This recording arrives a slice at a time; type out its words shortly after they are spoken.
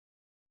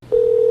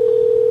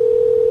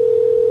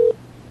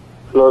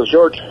Hello,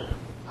 George.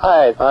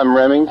 Hi, I'm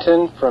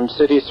Remington from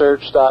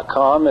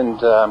citysearch.com,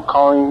 and I'm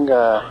calling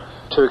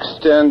to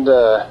extend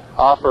an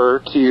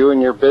offer to you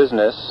and your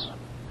business.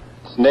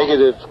 It's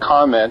negative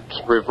comment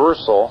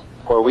reversal,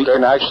 where we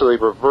can actually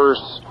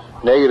reverse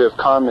negative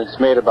comments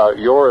made about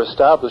your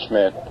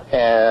establishment,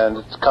 and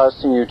it's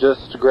costing you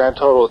just a grand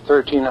total of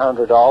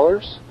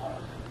 $1,300.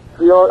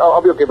 You know,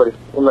 I'll be okay, buddy.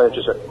 I'm not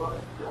interested.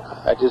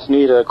 I just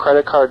need a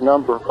credit card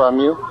number from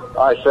you.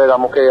 I said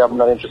I'm okay. I'm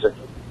not interested.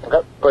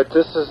 Okay. But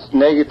this is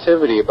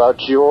negativity about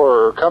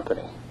your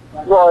company.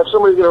 Well, if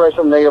somebody's going to write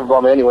something negative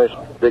about me anyways,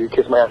 they can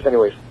kiss my ass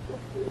anyways.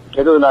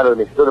 It doesn't matter to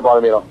me. It doesn't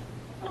bother me at all.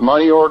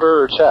 Money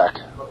order or check?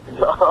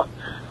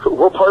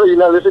 What part are you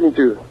not listening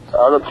to?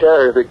 I don't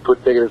care if they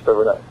put negative stuff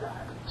or not.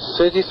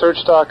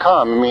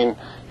 Citysearch.com. I mean,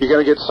 you're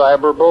going to get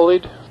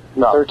cyberbullied?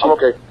 No, I'm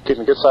okay.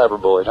 Getting get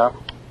cyberbullied, huh?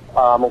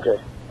 I'm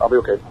okay. I'll be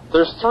okay.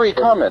 There's 3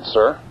 comments,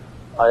 sir.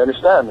 I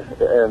understand,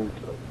 and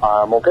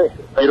I'm okay.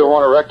 You don't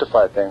want to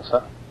rectify things,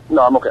 huh?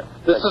 No, I'm okay.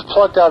 This is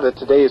plucked out of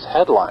today's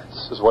headlines,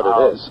 is what it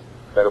is.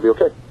 That'll be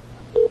okay.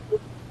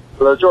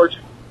 Hello, George.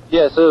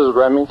 Yes, this is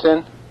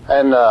Remington,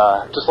 and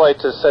just like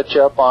to set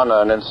you up on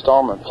an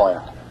installment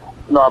plan.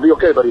 No, I'll be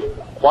okay, buddy.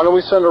 Why don't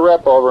we send a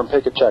rep over and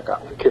pick a check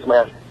up? Kiss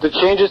my ass. The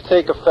changes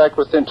take effect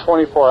within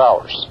 24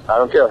 hours. I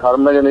don't care.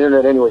 I'm not on the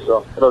internet anyway,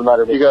 so it doesn't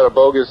matter to me. You got a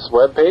bogus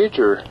web page,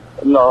 or?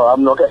 No,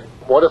 I'm okay.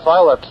 What if I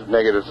left a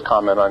negative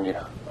comment on you?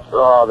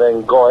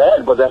 Then go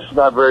ahead, but that's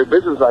not very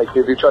business-like.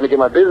 If you're trying to get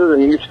my business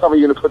and you tell me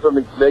you're going to put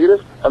something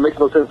negative, that makes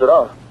no sense at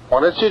all.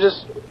 Why don't you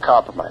just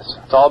compromise?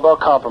 It's all about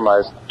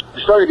compromise.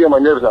 You're starting to get on my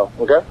nerves now,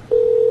 okay?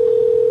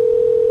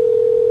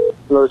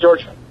 Hello,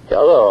 George.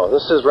 Hello,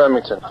 this is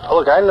Remington.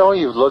 Look, I know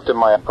you've looked at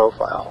my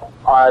profile.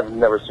 I've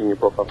never seen your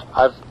profile.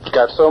 I've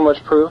got so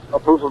much proof.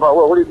 Proof about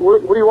what?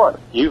 What do you want?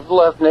 You've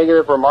left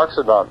negative remarks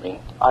about me.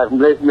 I've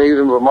made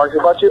negative remarks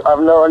about you? I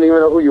don't even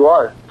know who you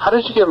are. How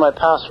did you get my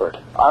password?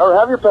 I don't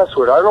have your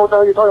password. I don't know what the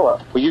hell you're talking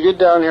about. Well, you get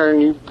down here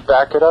and you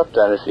back it up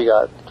then if you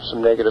got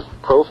some negative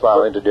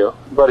profiling to do.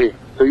 Buddy,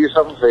 do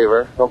yourself a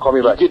favor. Don't call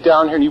me back. You get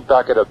down here and you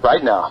back it up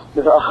right now.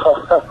 You know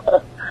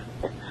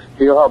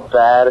how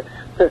bad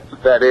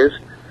that is?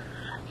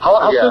 How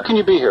soon can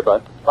you be here,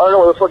 bud? I don't know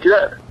where the fuck you're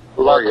at.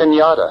 La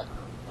Cañada.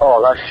 Oh,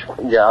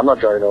 yeah, I'm not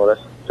driving over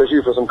this.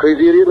 Especially for some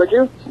crazy idiot like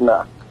you?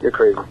 Nah, you're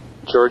crazy.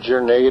 George,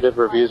 your negative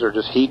reviews are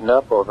just heating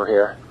up over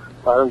here.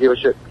 I don't give a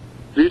shit.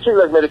 Do you take,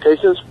 like,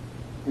 medications?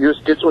 You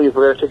just get when you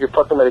forget to take your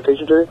fucking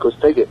medication today? Because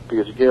take it,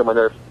 because you get on my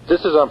nerves.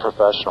 This is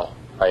unprofessional,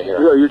 right here.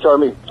 Yeah, you're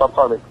telling me. Stop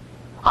calling me.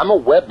 I'm a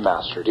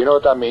webmaster. Do you know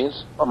what that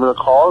means? I'm going to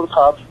call the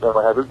cops if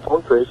I have your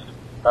phone traced.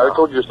 I already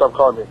told you to stop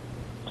calling me.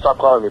 Stop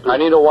calling me, please. I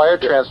need a wire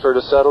transfer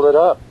to settle it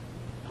up.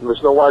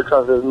 There's no wire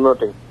transfer, there's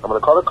nothing. I'm going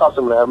to call the cops,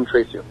 I'm going to have them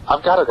trace you.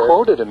 I've got a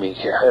quota to meet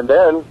here. And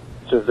then,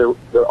 since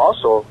they're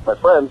also my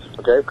friends,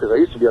 okay, because I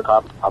used to be a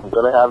cop, I'm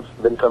going to have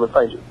them come and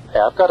find you. Hey,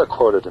 I've got a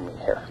quota to meet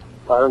here.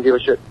 I don't give a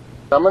shit.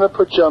 I'm going to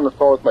put you on the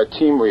phone with my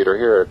team leader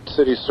here at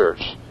City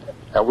Search,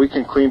 and we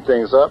can clean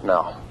things up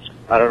now.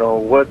 I don't know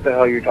what the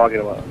hell you're talking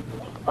about.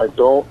 I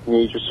don't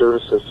need your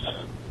services.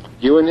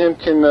 You and him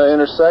can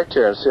intersect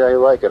here and see how you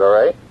like it, all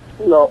right?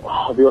 No,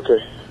 I'll be okay.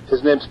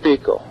 His name's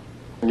Pico.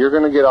 And you're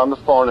going to get on the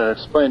phone and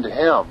explain to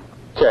him,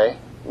 okay,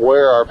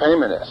 where our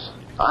payment is.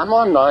 I'm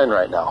on 9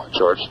 right now,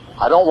 George.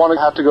 I don't want to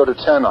have to go to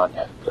 10 on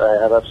you.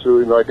 I have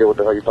absolutely no idea what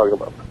the hell you're talking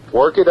about.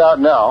 Work it out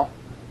now.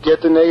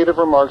 Get the negative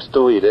remarks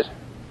deleted.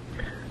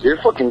 You're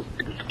fucking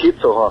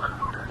schizo, huh?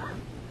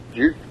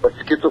 You're a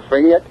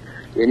schizophrenic?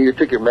 You need to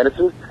take your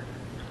medicine?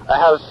 I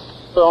have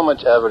so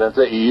much evidence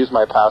that you used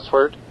my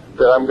password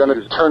that I'm going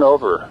to turn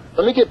over.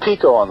 Let me get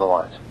Pico on the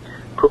line.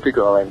 Put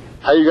Pico on the line.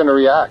 How are you going to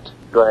react?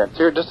 Go ahead.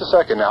 Here, just a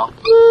second now.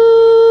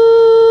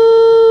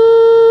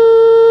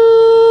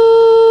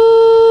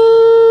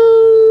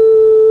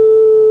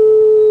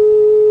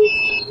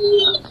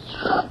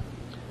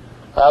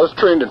 I was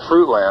trained in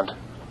Fruitland.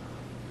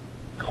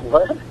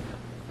 What?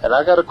 And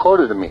I got a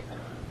quota to meet.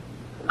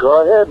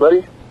 Go ahead,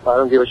 buddy. I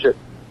don't give a shit.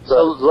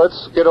 So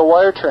let's get a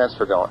wire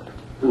transfer going.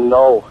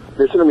 No.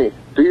 Listen to me.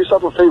 Do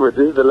yourself a favor.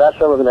 This is the last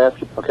time I'm going to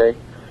ask you, okay?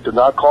 Do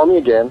not call me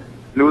again.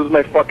 Lose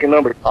my fucking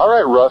number. All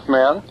right, rough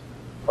man.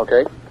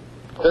 Okay?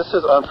 This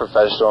is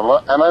unprofessional.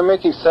 Am I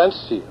making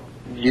sense to you?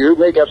 You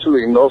make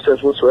absolutely no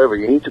sense whatsoever.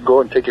 You need to go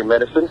and take your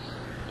medicine.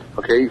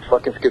 Okay, you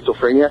fucking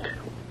schizophrenic.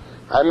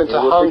 I'm in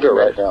Tahunga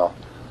right now.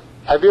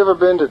 Have you ever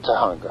been to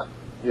Tahunga?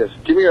 Yes.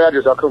 Give me your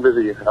address. I'll come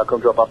visit you. I'll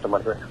come drop off the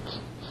money.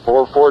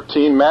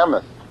 414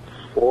 Mammoth.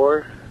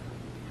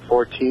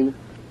 414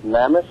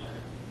 Mammoth?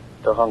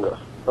 Tahunga.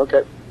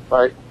 Okay. All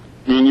right.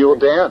 And you'll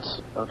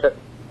dance. Okay.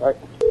 All right.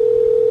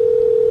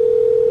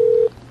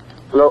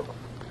 Hello?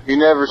 You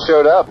never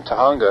showed up in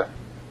Tahunga.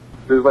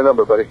 This is my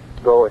number, buddy.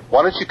 Go away.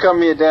 Why don't you cut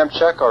me a damn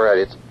check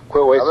already?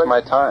 Quit wasting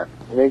my time.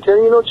 I ain't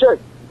getting you no check.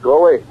 Go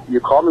away. You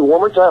call me one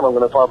more time, I'm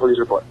going to file a police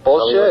report.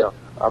 Bullshit.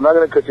 I'm not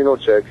going to cut you no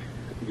check.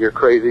 You're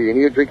crazy. You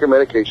need to drink your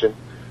medication.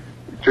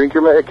 Drink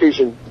your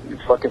medication, you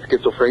fucking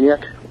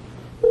schizophrenic.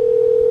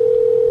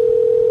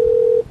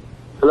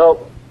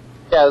 Hello?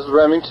 Yeah, this is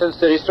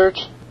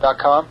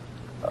RemingtonCitySearch.com.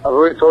 I've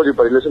already told you,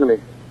 buddy. Listen to me.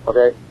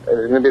 Okay? And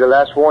it's going to be the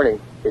last warning.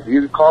 If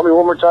you call me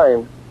one more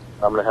time,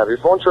 I'm going to have your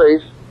phone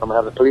traced. I'm going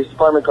to have the police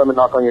department come and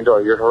knock on your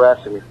door. You're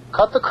harassing me.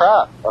 Cut the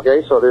crap.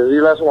 Okay? So there's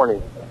your last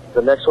warning.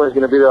 The next one is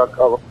going to be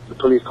the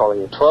police calling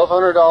you.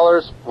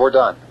 $1,200, we're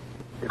done.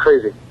 You're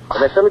crazy. The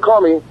next time you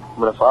call me, I'm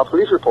going to file a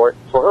police report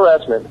for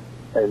harassment,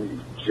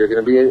 and you're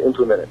going to be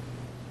implemented.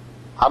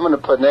 I'm going to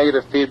put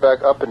negative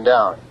feedback up and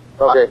down.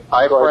 Okay.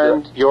 I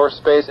friend your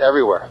space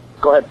everywhere.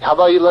 Go ahead. How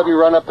about you let me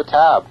run up a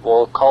tab?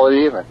 We'll call it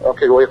even.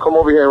 Okay, well, you come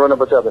over here and run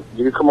up a tab.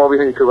 You can come over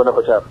here and you can run up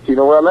a tab. Do you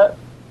know where I'm at?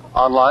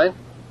 Online?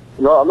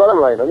 No, I'm not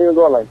online. I don't even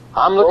go online.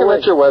 I'm looking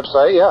at your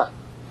website, yeah.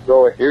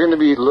 Go away. You're going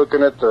to be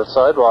looking at the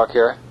sidewalk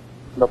here.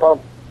 No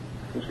problem.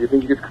 If you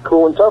think you get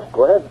cool and tough,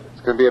 go ahead.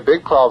 It's going to be a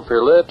big problem for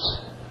your lips.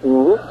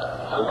 Mm-hmm.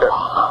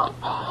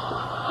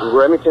 Okay.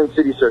 Remington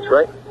City Search,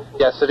 right?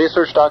 Yeah,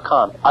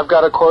 citysearch.com. I've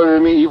got a quote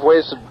in me. You've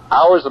wasted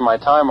hours of my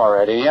time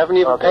already. You haven't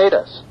even paid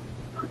us.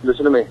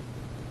 Listen to me.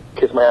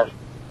 Kiss my ass.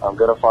 I'm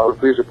going to file a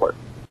police report.